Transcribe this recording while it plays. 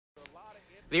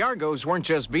The Argos weren't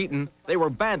just beaten, they were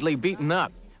badly beaten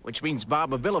up, which means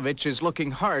Bob Abilovich is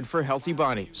looking hard for healthy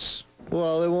bodies.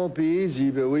 Well, it won't be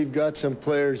easy, but we've got some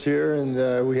players here,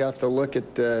 and we have to look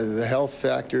at the health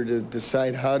factor to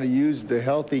decide how to use the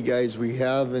healthy guys we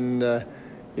have, and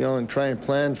you know, and try and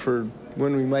plan for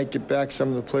when we might get back some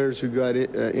of the players who got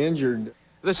injured.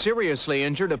 The seriously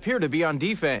injured appear to be on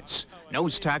defense.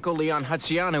 Nose tackle Leon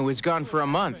Hatziano is gone for a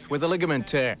month with a ligament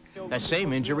tear. The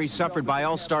same injury suffered by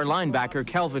all-star linebacker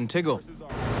Calvin Tiggle.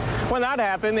 When that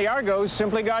happened, the Argos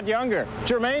simply got younger,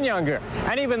 Jermaine Younger.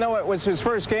 And even though it was his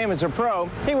first game as a pro,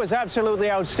 he was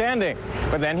absolutely outstanding.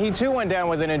 But then he too went down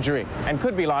with an injury and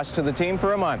could be lost to the team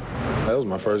for a month. That was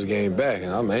my first game back,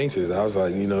 and I'm anxious. I was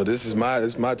like, you know, it's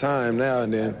my time now,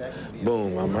 and then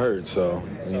boom, I'm hurt. So,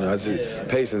 you know, it's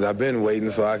patience. I've been waiting,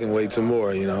 so I can wait some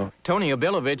more, you know. Tony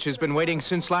Abilovich has been waiting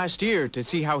since last year to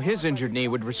see how his injured knee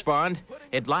would respond.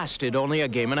 It lasted only a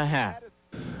game and a half.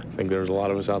 I think there's a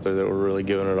lot of us out there that were really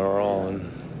giving it our all, and,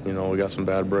 you know, we got some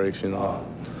bad breaks, you know.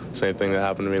 Same thing that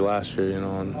happened to me last year, you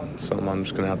know, and something I'm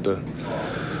just going to have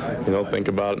to, you know, think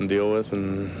about and deal with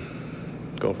and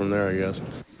go from there, I guess.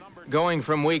 Going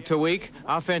from week to week,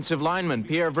 offensive lineman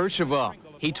Pierre Vercheval.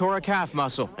 He tore a calf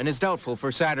muscle and is doubtful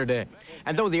for Saturday.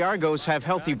 And though the Argos have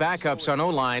healthy backups on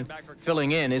O-line,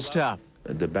 filling in is tough.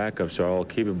 The backups are all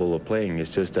capable of playing. It's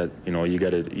just that, you know, you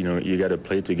gotta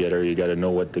play together. You gotta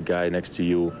know what the guy next to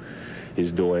you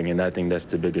is doing, and I think that's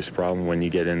the biggest problem when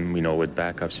you get in, you know, with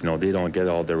backups. You know, they don't get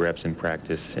all the reps in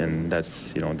practice, and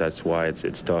that's, you know, that's why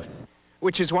it's tough.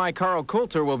 Which is why Carl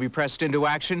Coulter will be pressed into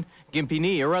action, gimpy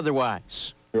knee or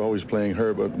otherwise. We're always playing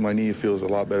hurt, but my knee feels a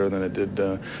lot better than it did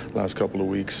last couple of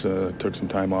weeks. Took some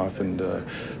time off and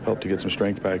helped to get some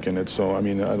strength back in it. So, I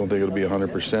mean, I don't think it'll be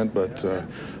 100%, but,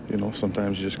 you know,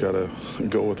 sometimes you just got to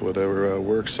go with whatever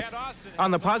works. On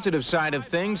the positive side of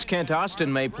things, Kent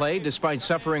Austin may play despite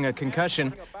suffering a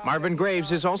concussion. Marvin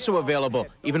Graves is also available,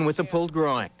 even with a pulled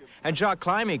groin. And Jacques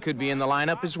Climie could be in the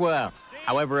lineup as well.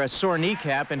 However, a sore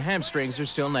kneecap and hamstrings are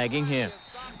still nagging him.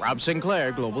 Rob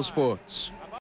Sinclair, Global Sports.